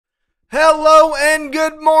Hello and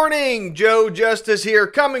good morning. Joe Justice here,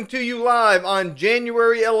 coming to you live on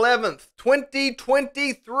January 11th,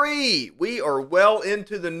 2023. We are well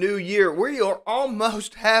into the new year. We are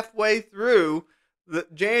almost halfway through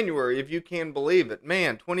January, if you can believe it.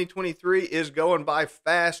 Man, 2023 is going by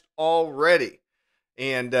fast already.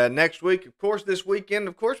 And next week, of course, this weekend,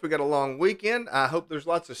 of course, we got a long weekend. I hope there's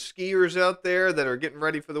lots of skiers out there that are getting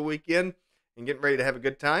ready for the weekend and getting ready to have a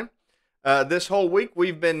good time. This whole week,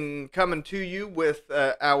 we've been coming to you with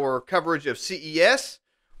our coverage of CES,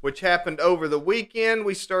 which happened over the weekend.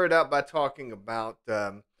 We started out by talking about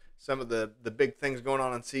some of the big things going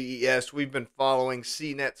on CES. We've been following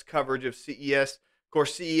CNET's coverage of CES. Of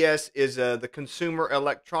course, CES is the Consumer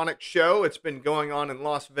Electronics Show. It's been going on in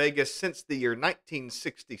Las Vegas since the year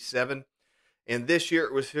 1967. And this year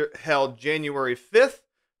it was held January 5th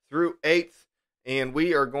through 8th. And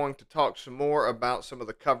we are going to talk some more about some of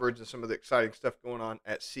the coverage and some of the exciting stuff going on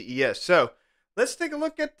at CES. So let's take a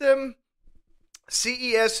look at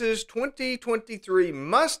CES's 2023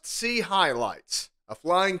 must-see highlights. A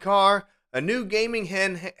flying car, a new gaming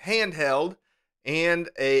handheld, and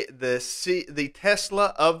the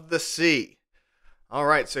Tesla of the Sea. All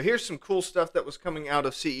right, so here's some cool stuff that was coming out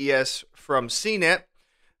of CES from CNET.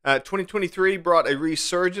 2023 brought a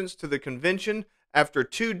resurgence to the convention after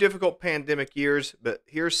two difficult pandemic years, but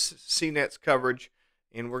here's CNET's coverage,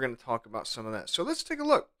 and we're going to talk about some of that. So let's take a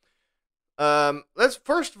look. Let's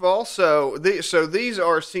first of all, so these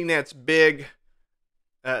are CNET's big.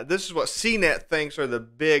 This is what CNET thinks are the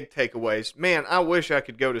big takeaways. Man, I wish I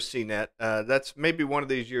could go to CNET. That's maybe one of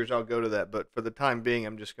these years I'll go to that, but for the time being,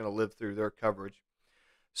 I'm just going to live through their coverage.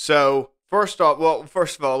 So first of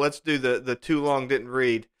all, let's do the too long didn't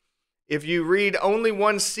read. If you read only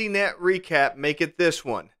one CNET recap, make it this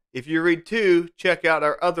one. If you read two, check out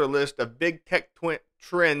our other list of big tech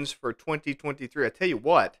trends for 2023. I tell you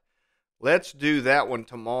what, let's do that one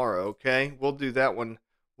tomorrow, okay? We'll do that one.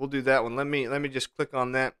 Let me just click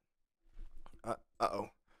on that. Uh-oh.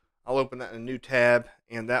 I'll open that in a new tab,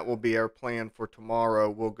 and that will be our plan for tomorrow.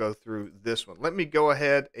 We'll go through this one. Let me go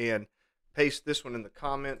ahead and paste this one in the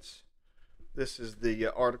comments. This is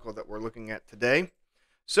the article that we're looking at today.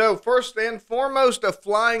 So first and foremost, a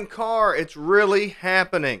flying car. It's really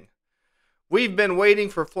happening. We've been waiting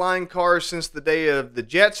for flying cars since the day of the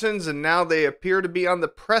Jetsons, and now they appear to be on the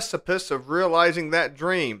precipice of realizing that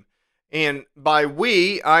dream. And by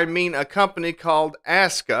we, I mean a company called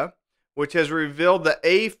ASCA, which has revealed the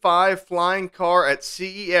A5 flying car at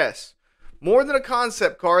CES. More than a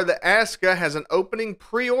concept car, the ASCA has an opening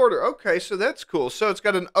pre-order. Okay, so that's cool. So it's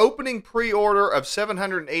got an opening pre-order of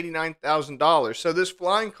 $789,000. So this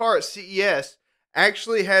flying car at CES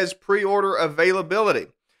actually has pre-order availability.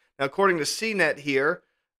 Now, according to CNET here,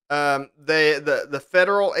 the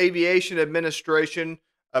Federal Aviation Administration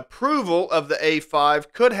approval of the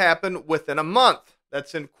A5 could happen within a month.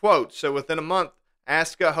 That's in quotes. So within a month,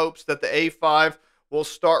 ASCA hopes that the A5 will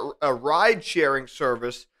start a ride-sharing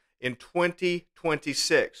service in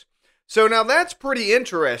 2026. So now that's pretty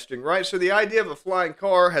interesting, right? So the idea of a flying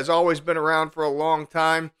car has always been around for a long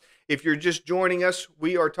time. If you're just joining us,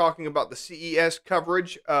 we are talking about the CES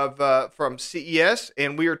coverage from CES,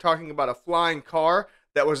 and we are talking about a flying car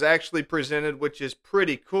that was actually presented, which is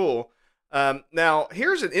pretty cool. Now,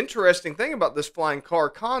 here's an interesting thing about this flying car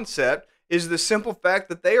concept is the simple fact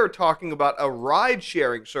that they are talking about a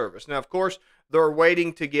ride-sharing service. Now, of course, they're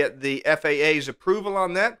waiting to get the FAA's approval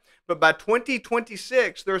on that. But by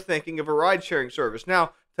 2026, they're thinking of a ride-sharing service.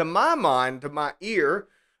 Now, to my mind, to my ear,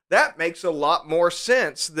 that makes a lot more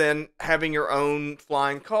sense than having your own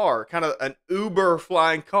flying car. Kind of an Uber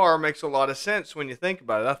flying car makes a lot of sense when you think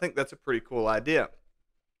about it. I think that's a pretty cool idea.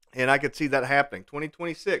 And I could see that happening.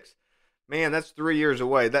 2026. Man, that's 3 years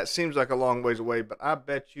away. That seems like a long ways away, but I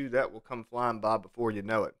bet you that will come flying by before you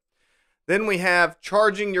know it. Then we have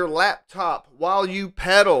charging your laptop while you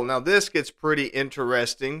pedal. Now, this gets pretty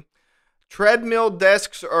interesting. Treadmill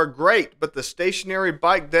desks are great, but the stationary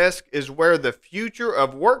bike desk is where the future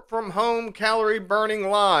of work-from-home calorie burning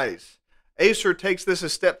lies. Acer takes this a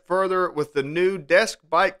step further with the new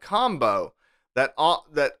desk-bike combo that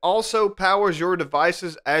also powers your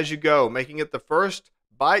devices as you go, making it the first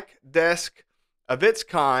bike desk of its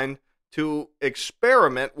kind to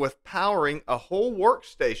experiment with powering a whole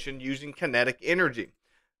workstation using kinetic energy.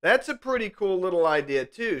 That's a pretty cool little idea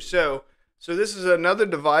too. So this is another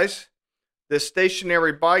device. This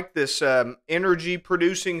stationary bike, this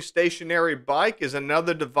energy-producing stationary bike is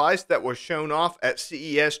another device that was shown off at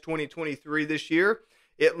CES 2023 this year.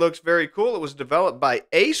 It looks very cool. It was developed by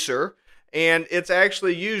Acer, and it's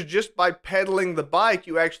actually used just by pedaling the bike.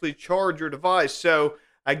 You actually charge your device. So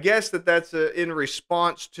I guess that's in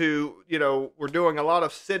response to, we're doing a lot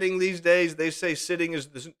of sitting these days. They say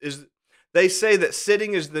they say that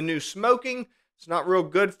sitting is the new smoking. It's not real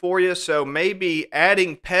good for you. So maybe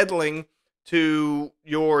adding pedaling to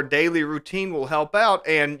your daily routine will help out,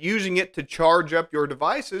 and using it to charge up your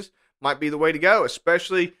devices might be the way to go.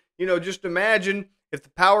 Especially, just imagine if the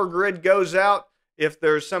power grid goes out, if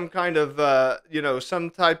there's some kind of, some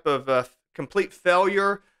type of complete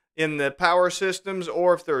failure in the power systems,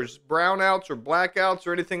 or if there's brownouts or blackouts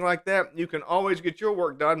or anything like that, you can always get your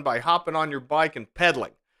work done by hopping on your bike and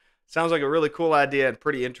pedaling. Sounds like a really cool idea and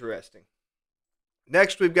pretty interesting.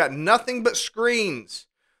 Next, we've got nothing but screens.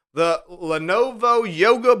 The Lenovo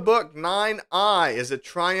YogaBook 9i is a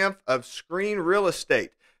triumph of screen real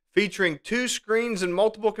estate, featuring 2 screens and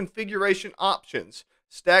multiple configuration options.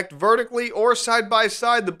 Stacked vertically or side by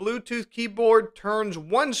side, the Bluetooth keyboard turns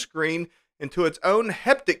one screen into its own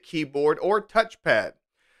haptic keyboard or touchpad.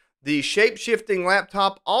 The shape-shifting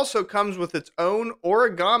laptop also comes with its own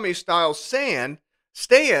origami-style stand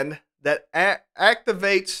that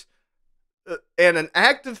activates and an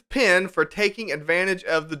active pin for taking advantage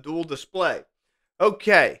of the dual display.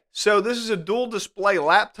 Okay, so this is a dual display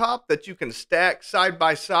laptop that you can stack side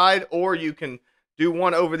by side, or you can do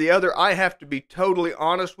one over the other. I have to be totally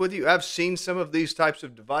honest with you. I've seen some of these types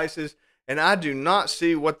of devices, and I do not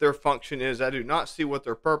see what their function is. I do not see what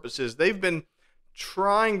their purpose is. They've been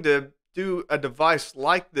trying to do a device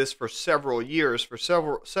like this for several years, for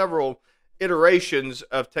several iterations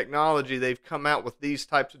of technology. They've come out with these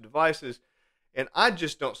types of devices, and I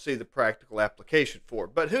just don't see the practical application for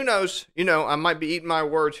it. But who knows? I might be eating my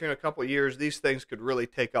words here in a couple of years. These things could really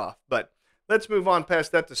take off. But let's move on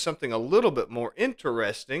past that to something a little bit more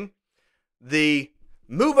interesting. The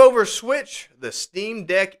move over switch, the Steam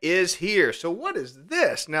Deck, is here. So what is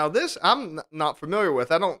this? Now, this I'm not familiar with.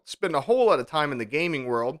 I don't spend a whole lot of time in the gaming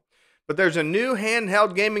world. But there's a new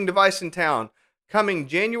handheld gaming device in town. Coming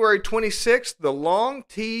January 26th, the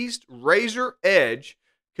long-teased Razer Edge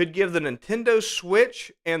could give the Nintendo Switch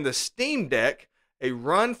and the Steam Deck a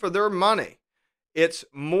run for their money. It's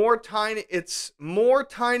more tiny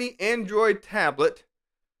Android tablet.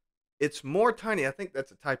 It's more tiny, I think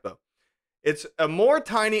that's a typo. It's a more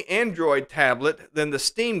tiny Android tablet than the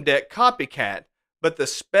Steam Deck copycat, but the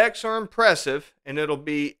specs are impressive, and it'll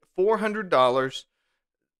be $400.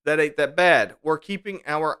 That ain't that bad. We're keeping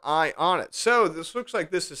our eye on it. So this looks like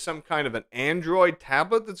this is some kind of an Android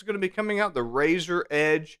tablet that's going to be coming out. The Razer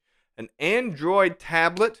Edge, an Android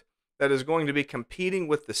tablet that is going to be competing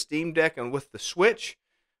with the Steam Deck and with the Switch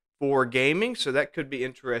for gaming. So that could be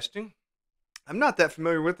interesting. I'm not that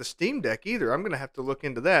familiar with the Steam Deck either. I'm going to have to look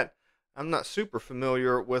into that. I'm not super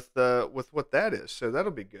familiar with what that is. So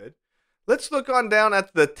that'll be good. Let's look on down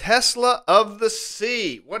at the Tesla of the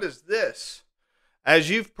Sea. What is this?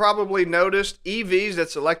 As you've probably noticed, EVs,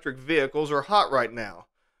 that's electric vehicles, are hot right now.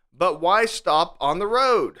 But why stop on the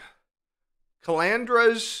road?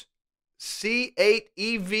 Calandra's C8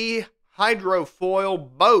 EV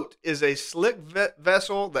hydrofoil boat is a slick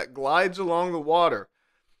vessel that glides along the water.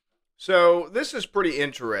 So this is pretty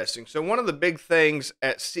interesting. So one of the big things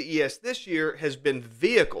at CES this year has been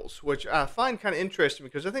vehicles, which I find kind of interesting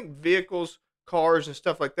because I think vehicles, cars, and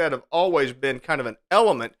stuff like that have always been kind of an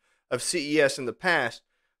element of CES in the past,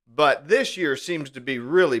 but this year seems to be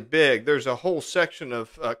really big. There's a whole section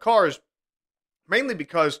of cars, mainly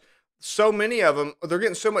because so many of them, they're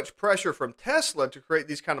getting so much pressure from Tesla to create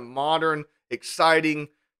these kind of modern, exciting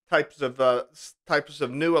types of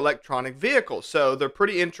new electronic vehicles. So they're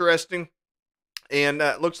pretty interesting, and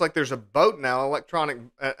it looks like there's a boat now,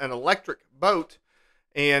 an electric boat,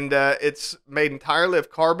 and it's made entirely of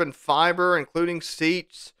carbon fiber, including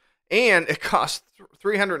seats. And it costs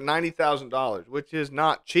 $390,000, which is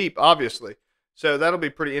not cheap, obviously. So that'll be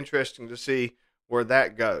pretty interesting to see where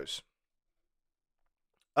that goes.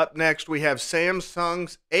 Up next, we have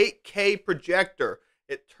Samsung's 8K projector.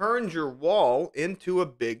 It turns your wall into a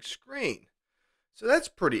big screen. So that's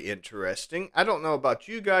pretty interesting. I don't know about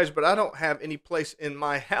you guys, but I don't have any place in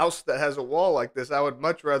my house that has a wall like this. I would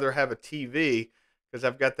much rather have a TV, because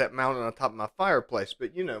I've got that mounted on top of my fireplace.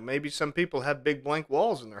 But, maybe some people have big blank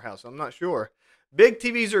walls in their house. I'm not sure. Big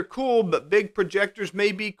TVs are cool, but big projectors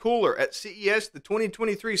may be cooler. At CES, the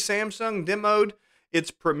 2023 Samsung demoed its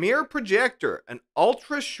premier projector, an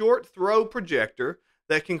ultra-short throw projector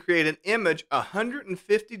that can create an image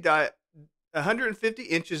 150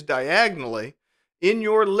 inches diagonally in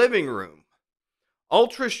your living room.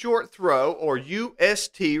 Ultra-short throw, or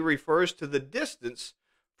UST, refers to the distance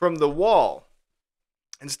from the wall.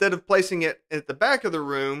 Instead of placing it at the back of the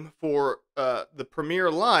room for the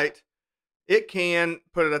premier light, it can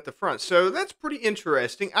put it at the front. So that's pretty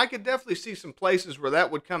interesting. I could definitely see some places where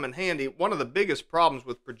that would come in handy. One of the biggest problems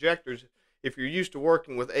with projectors, if you're used to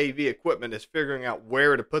working with AV equipment, is figuring out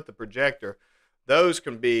where to put the projector.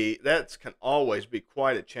 That can always be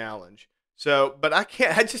quite a challenge. So, but I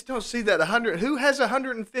just don't see that 100. Who has a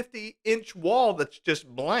 150-inch wall that's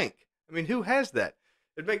just blank? I mean, who has that?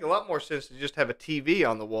 It'd make a lot more sense to just have a TV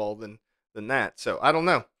on the wall than that. So I don't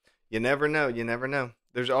know. You never know. You never know.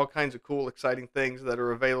 There's all kinds of cool, exciting things that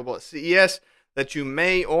are available at CES that you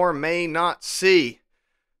may or may not see.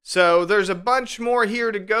 So there's a bunch more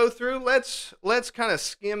here to go through. Let's kind of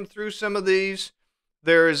skim through some of these.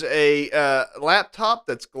 There's a laptop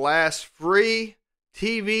that's glass free,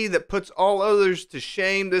 TV that puts all others to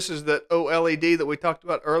shame. This is the OLED that we talked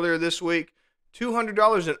about earlier this week.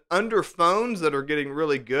 $200 and under phones that are getting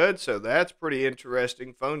really good, so that's pretty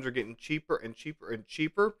interesting. Phones are getting cheaper and cheaper and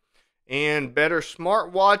cheaper. And better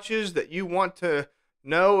smartwatches that you want to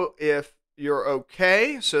know if you're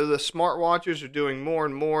okay. So the smartwatches are doing more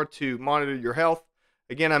and more to monitor your health.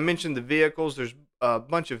 Again, I mentioned the vehicles. There's a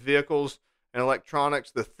bunch of vehicles and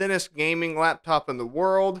electronics. The thinnest gaming laptop in the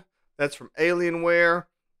world. That's from Alienware.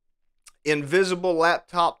 Invisible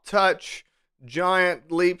laptop touch.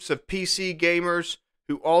 Giant leaps of PC gamers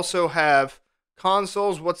who also have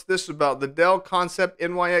consoles. What's this about? The Dell Concept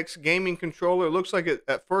NYX gaming controller. Looks like it,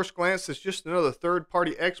 at first glance, it's just another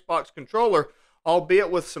third-party Xbox controller,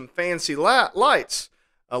 albeit with some fancy lights.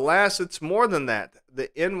 Alas, it's more than that. The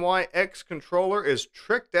NYX controller is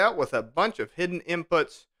tricked out with a bunch of hidden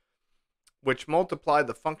inputs which multiply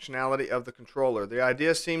the functionality of the controller. The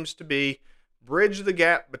idea seems to be bridge the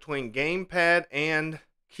gap between gamepad and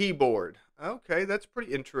keyboard. Okay, that's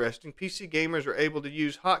pretty interesting. PC gamers are able to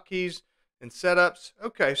use hotkeys and setups.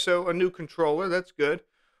 Okay, so a new controller, that's good.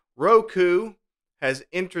 Roku has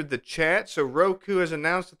entered the chat. So Roku has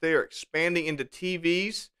announced that they are expanding into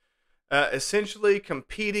TVs, essentially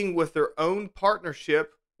competing with their own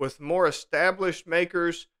partnership with more established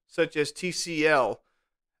makers such as TCL,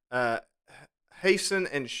 Hasten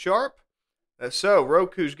and Sharp. So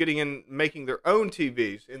Roku's getting in, making their own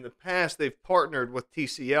TVs. In the past, they've partnered with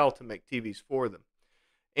TCL to make TVs for them.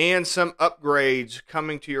 And some upgrades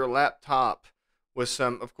coming to your laptop with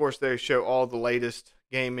some, of course, they show all the latest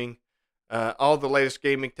gaming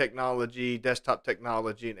technology, desktop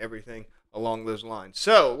technology, and everything along those lines.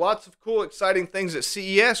 So lots of cool, exciting things at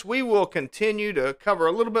CES. We will continue to cover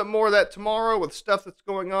a little bit more of that tomorrow with stuff that's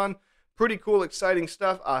going on. Pretty cool, exciting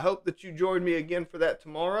stuff. I hope that you join me again for that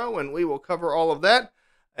tomorrow, and we will cover all of that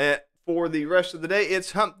for the rest of the day.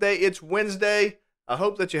 It's hump day. It's Wednesday. I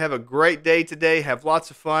hope that you have a great day today. Have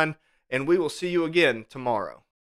lots of fun, and we will see you again tomorrow.